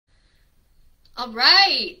All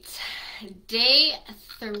right, day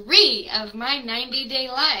 3 of my 90-day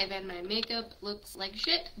live, and my makeup looks like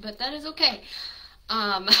shit, but that is okay.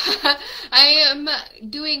 I am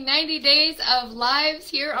doing 90 days of lives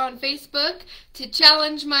here on Facebook to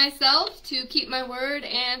challenge myself to keep my word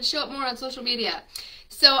and show up more on social media.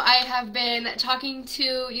 So I have been talking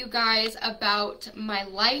to you guys about my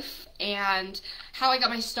life and how I got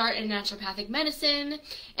my start in naturopathic medicine,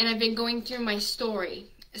 and I've been going through my story.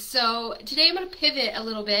 So today I'm going to pivot a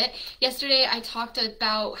little bit. Yesterday I talked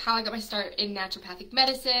about how I got my start in naturopathic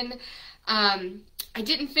medicine. I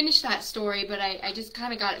didn't finish that story, but I just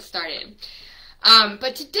kind of got it started.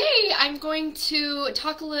 But today I'm going to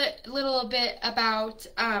talk a little bit about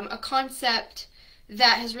a concept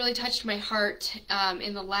that has really touched my heart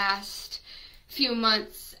in the last few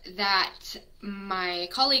months, that my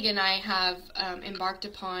colleague and I have embarked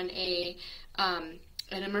upon an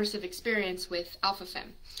immersive experience with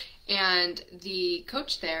AlphaFem. And the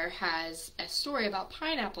coach there has a story about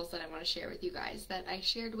pineapples that I want to share with you guys that I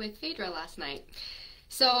shared with Phaedra last night.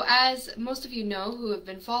 So as most of you know who have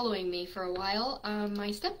been following me for a while,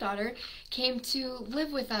 my stepdaughter came to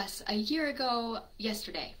live with us a year ago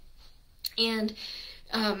yesterday. And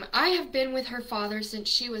I have been with her father since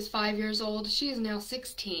she was 5 years old. She is now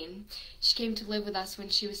 16. She came to live with us when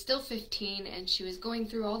she was still 15, and she was going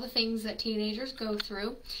through all the things that teenagers go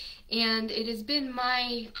through. And it has been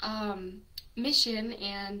my mission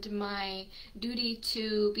and my duty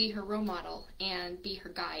to be her role model and be her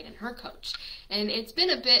guide and her coach. And it's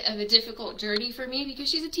been a bit of a difficult journey for me because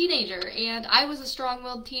she's a teenager, and I was a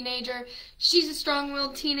strong-willed teenager. She's a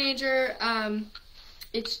strong-willed teenager.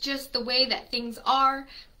 It's just the way that things are.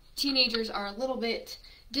 Teenagers are a little bit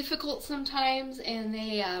difficult sometimes, and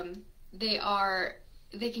they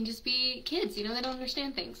can just be kids, you know, they don't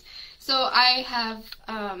understand things. So I have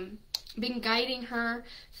been guiding her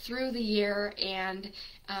through the year and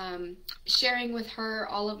sharing with her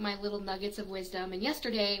all of my little nuggets of wisdom. And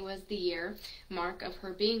yesterday was the year mark of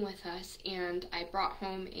her being with us, and I brought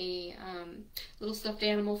home a little stuffed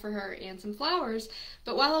animal for her and some flowers.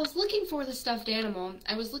 But while I was looking for the stuffed animal,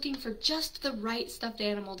 I was looking for just the right stuffed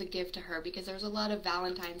animal to give to her, because there was a lot of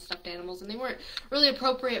Valentine's stuffed animals, and they weren't really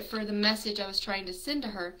appropriate for the message I was trying to send to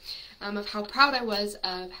her, of how proud I was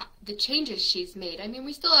of the changes she's made. I mean,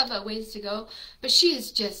 we still have a ways to go, but she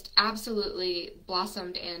has just absolutely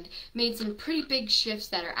blossomed and made some pretty big shifts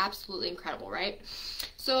that are absolutely incredible, right?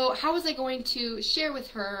 So how was I going to share with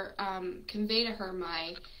her, convey to her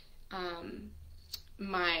my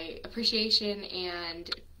my appreciation and,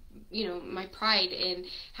 you know, my pride in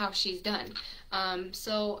how she's done?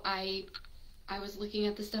 So I was looking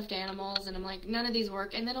at the stuffed animals, and I'm like, none of these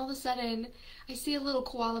work. And then all of a sudden, I see a little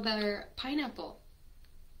koala bear pineapple.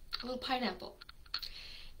 A little pineapple.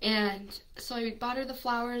 And so I bought her the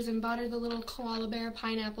flowers and bought her the little koala bear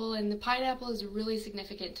pineapple, and the pineapple is really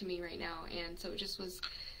significant to me right now, and so it just was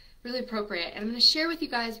really appropriate. And I'm going to share with you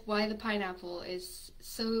guys why the pineapple is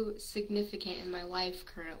so significant in my life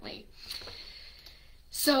currently.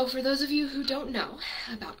 So for those of you who don't know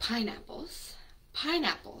about pineapples,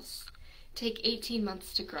 pineapples take 18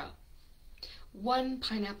 months to grow. One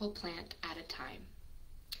pineapple plant at a time.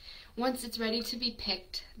 Once it's ready to be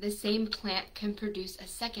picked, the same plant can produce a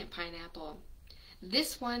second pineapple.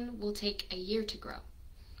 This one will take a year to grow.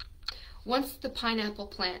 Once the pineapple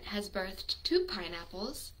plant has birthed 2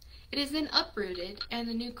 pineapples, it is then uprooted and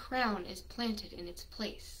a new crown is planted in its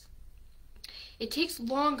place. It takes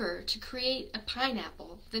longer to create a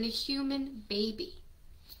pineapple than a human baby.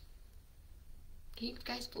 Can you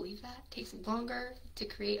guys believe that? It takes longer to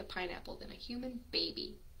create a pineapple than a human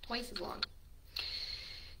baby. Twice as long.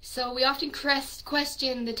 So we often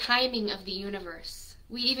question the timing of the universe.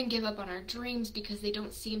 We even give up on our dreams because they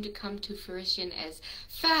don't seem to come to fruition as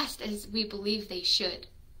fast as we believe they should.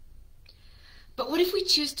 But what if we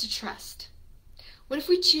choose to trust? What if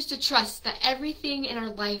we choose to trust that everything in our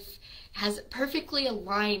life has perfectly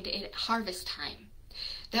aligned at harvest time?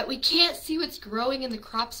 That we can't see what's growing in the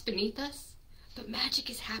crops beneath us, but magic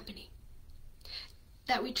is happening.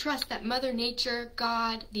 That we trust that Mother Nature,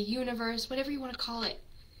 God, the universe, whatever you want to call it,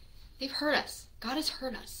 they've heard us. God has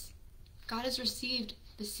heard us. God has received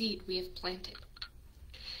the seed we have planted.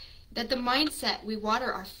 That the mindset we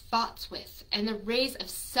water our thoughts with, and the rays of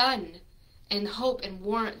sun and hope and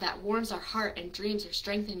warmth that warms our heart and dreams, are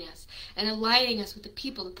strengthening us and aligning us with the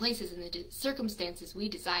people, the places, and the circumstances we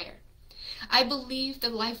desire. I believe the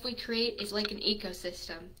life we create is like an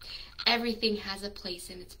ecosystem. Everything has a place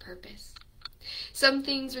in its purpose. Some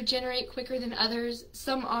things regenerate quicker than others.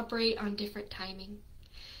 Some operate on different timing.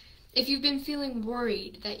 If you've been feeling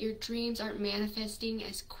worried that your dreams aren't manifesting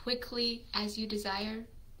as quickly as you desire,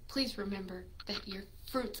 please remember that your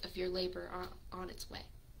fruits of your labor are on its way.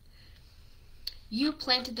 You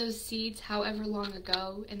planted those seeds however long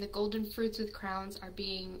ago, and the golden fruits with crowns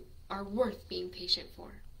are worth being patient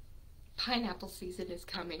for. Pineapple season is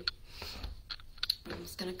coming. I'm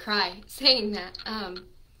just gonna cry saying that.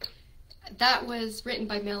 That was written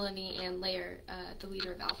by Melanie and Lair, the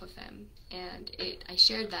leader of Alpha Femme, and I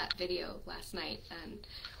shared that video last night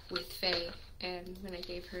with Faye, and when I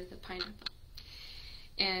gave her the pineapple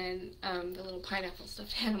and the little pineapple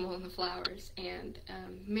stuffed animal and the flowers, and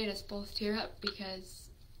made us both tear up because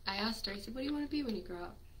I asked her, I said, what do you want to be when you grow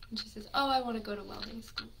up? And she says, oh, I want to go to welding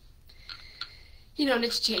school. You know, and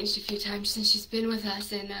it's changed a few times since she's been with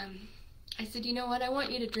us, and I said, you know what, I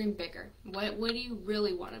want you to dream bigger. What do you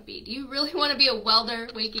really want to be? Do you really want to be a welder,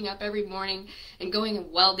 waking up every morning and going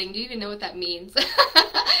and welding? Do you even know what that means?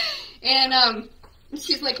 And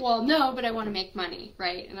she's like, well, no, but I want to make money,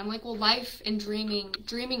 right? And I'm like, well, life and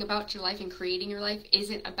dreaming about your life and creating your life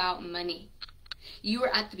isn't about money. You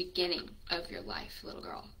are at the beginning of your life, little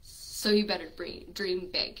girl. So you better dream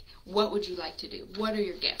big. What would you like to do? What are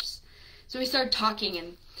your gifts? So we started talking,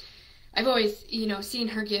 and I've always, seen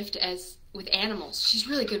her gift as with animals. She's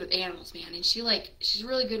really good with animals, man. And she's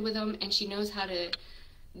really good with them, and she knows how to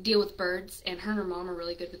deal with birds, and her mom are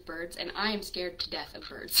really good with birds, and I am scared to death of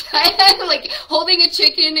birds. Like, holding a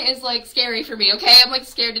chicken is, like, scary for me, okay? I'm, like,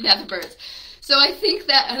 scared to death of birds. So I think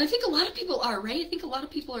that, and I think a lot of people are, right? I think a lot of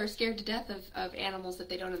people are scared to death of animals that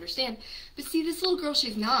they don't understand. But see, this little girl,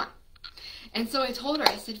 she's not. And so I told her,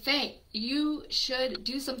 I said, Faye, you should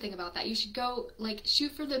do something about that. You should go, like,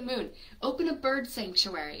 shoot for the moon. Open a bird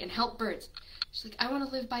sanctuary and help birds. She's like, I want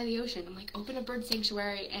to live by the ocean. I'm like, open a bird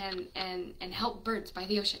sanctuary and help birds by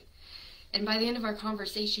the ocean. And by the end of our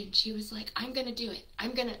conversation, she was like, I'm going to do it.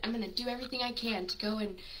 I'm going to do everything I can to go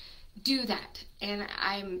and do that. And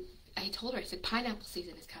I told her, I said, pineapple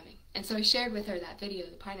season is coming. And so I shared with her that video,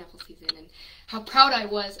 the pineapple season, and how proud I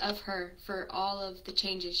was of her for all of the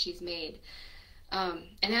changes she's made. And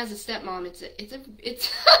as a stepmom,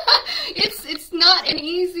 it's not an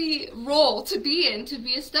easy role to be in, to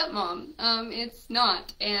be a stepmom. It's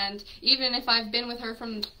not. And even if I've been with her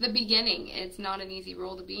from the beginning, it's not an easy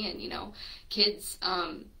role to be in. Kids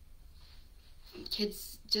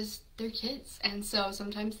just, they're kids. And so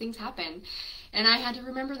sometimes things happen. And I had to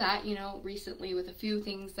remember that, recently with a few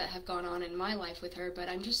things that have gone on in my life with her. But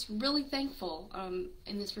I'm just really thankful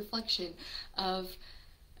in this reflection of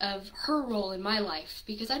her role in my life,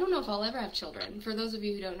 because I don't know if I'll ever have children. For those of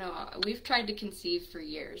you who don't know, we've tried to conceive for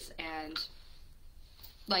years, and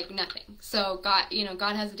like nothing. So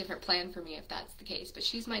God has a different plan for me if that's the case. But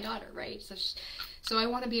she's my daughter, right? So I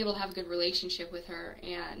want to be able to have a good relationship with her,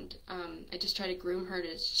 and I just try to groom her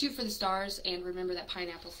to shoot for the stars and remember that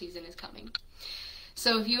pineapple season is coming.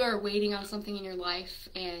 So if you are waiting on something in your life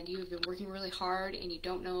and you have been working really hard and you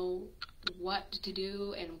don't know what to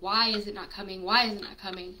do and why is it not coming,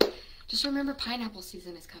 just remember pineapple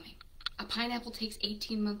season is coming. A pineapple takes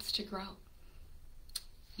 18 months to grow.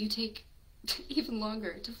 You take even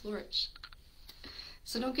longer to flourish.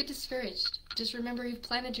 So don't get discouraged. Just remember you've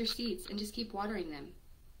planted your seeds and just keep watering them.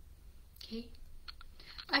 Okay?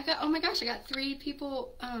 Oh my gosh, I got 3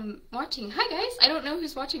 people watching. Hi guys! I don't know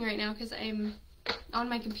who's watching right now because I'm on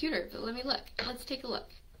my computer, but let me look. Let's take a look.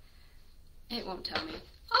 It won't tell me.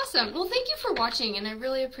 Awesome. Well, thank you for watching, and I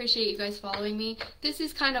really appreciate you guys following me. This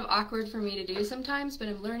is kind of awkward for me to do sometimes, but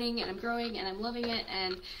I'm learning and I'm growing and I'm loving it,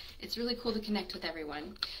 and it's really cool to connect with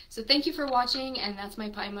everyone. So thank you for watching, and that's my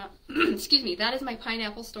that is my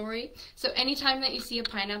pineapple story. So anytime that you see a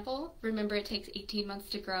pineapple, remember it takes 18 months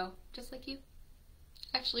to grow, just like you.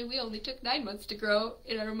 Actually, we only took 9 months to grow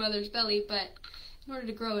in our mother's belly, but in order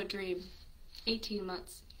to grow a dream, 18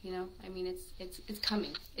 months. I mean, it's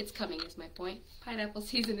coming. It's coming is my point. Pineapple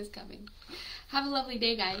season is coming. Have a lovely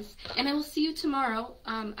day, guys. And I will see you tomorrow.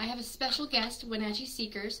 I have a special guest, Wenatchee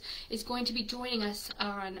Seekers, is going to be joining us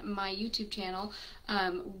on my YouTube channel.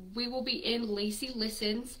 We will be in Lacy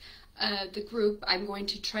Listens, the group. I'm going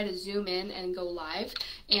to try to zoom in and go live,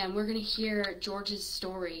 and we're going to hear George's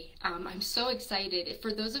story. I'm so excited.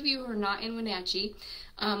 For those of you who are not in Wenatchee,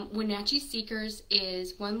 Wenatchee Seekers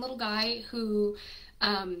is one little guy who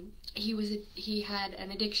he had an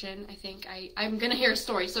addiction, I think. I'm gonna hear a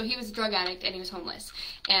story. So he was a drug addict and he was homeless,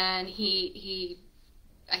 and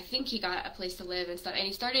I think he got a place to live and stuff, and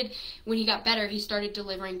he started, when he got better, he started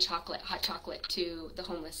delivering hot chocolate to the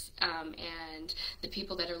homeless, and the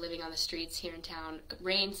people that are living on the streets here in town.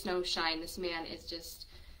 Rain, snow, shine, this man is just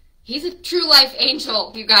He's a true life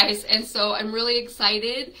angel, you guys, and so I'm really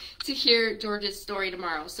excited to hear George's story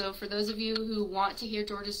tomorrow. So for those of you who want to hear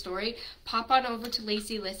George's story, pop on over to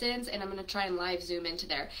Lacy Listens, and I'm going to try and live Zoom into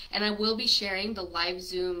there. And I will be sharing the live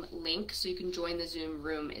Zoom link so you can join the Zoom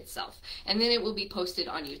room itself. And then it will be posted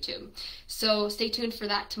on YouTube. So stay tuned for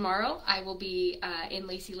that tomorrow. I will be in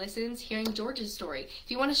Lacy Listens hearing George's story.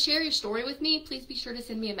 If you want to share your story with me, please be sure to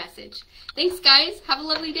send me a message. Thanks, guys. Have a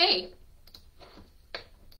lovely day.